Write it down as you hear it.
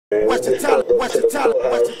What's your talent? What's your talent?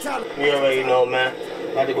 What's your talent? You already know, man.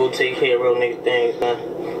 I had to go take care of real nigga things, man.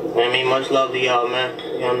 I mean, much love to y'all, man.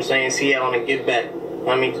 You know what I'm saying? See y'all on the get back.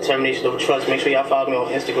 I mean, determination over trust. Make sure y'all follow me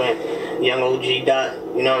on Instagram, Young OG Dot.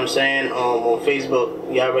 You know what I'm saying? On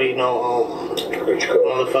Facebook, y'all already know.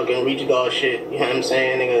 Motherfucking Reach Gawd shit. You know what I'm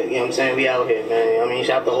saying, nigga? You know what I'm saying? We out here, man. I mean,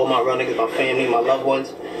 shout out to all my real niggas, my family, my loved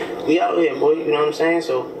ones. We out here, boy. You know what I'm saying?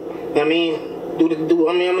 So, I mean, I'm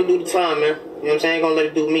gonna do the time, man. You know what I'm saying? I ain't gonna let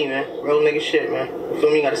it do me, man. Real nigga shit, man. You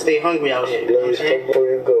feel me? Gotta stay hungry out here. You know what I'm saying? Before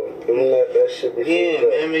you go, give me that shit before you go.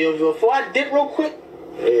 Yeah, man. Before I dip real quick,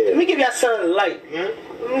 let me give y'all something light, man.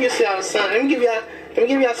 Let me give y'all something. Let me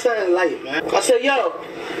give y'all something light, man. I said, yo.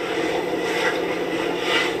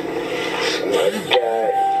 My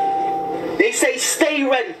God. They say stay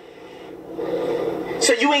ready.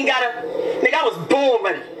 So you ain't gotta. Nigga, I was born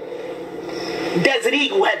ready. Desert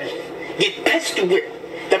Eagle heavy. Get pistol whipped.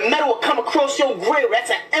 The metal will come across your grill. That's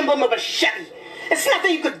an emblem of a Chevy. It's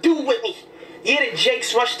nothing you could do with me. Yeah, the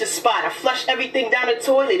Jakes rushed the spot. I flushed everything down the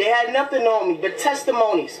toilet. They had nothing on me but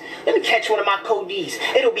testimonies. Let me catch one of my codees.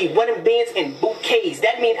 It'll be wedding bands and bouquets.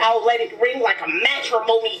 That means I'll let it ring like a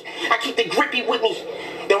matrimony. I keep the grippy with me.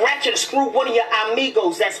 The ratchet to screw one of your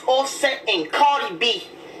amigos. That's Offset and Cardi B.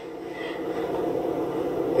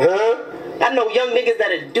 Huh? I know young niggas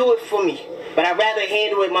that'll do it for me. But I'd rather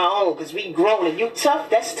handle it my own, cause we grown and you tough,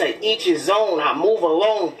 that's to each his own. I move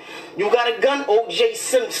alone. You got a gun, OJ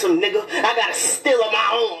Simpson, nigga. I got a still of my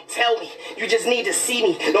own. Tell me, you just need to see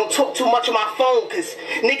me. Don't talk too much on my phone, cause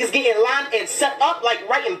niggas getting lined and set up like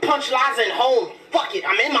writing punchlines at home. Fuck it,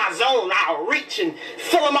 I'm in my zone. I'll reach and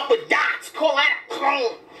fill them up with dots. Call that a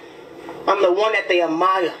clone. I'm the one that they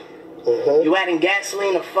admire. You adding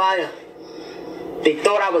gasoline to fire. They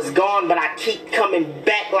thought I was gone, but I keep coming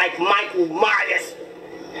back like Michael Myers.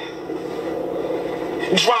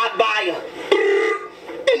 Drive by her.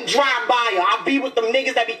 Then drive by her. I'll be with them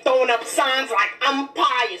niggas that be throwing up signs like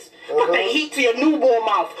umpires. Put the heat to your newborn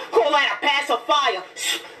mouth. Call that a pacifier.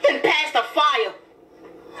 Then pass the fire.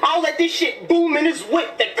 I'll let this shit boom in his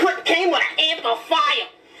whip. The clip came with an amplifier.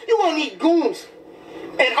 You won't need goons.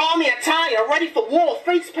 An army attire, ready for war,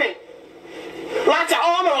 face paint. Lots of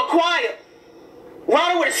armor acquired.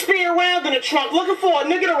 Rider with a spear round in the trunk, looking for a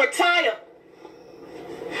nigga to retire.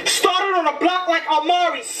 Started on a block like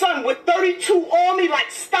Amari's son, with 32 on me like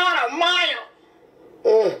Stoudemire.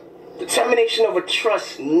 Determination over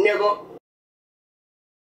trust, nigga.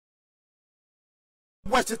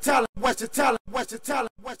 What's your talent? What's your talent? What's your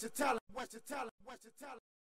talent? What's your talent? What's your talent? What's your talent?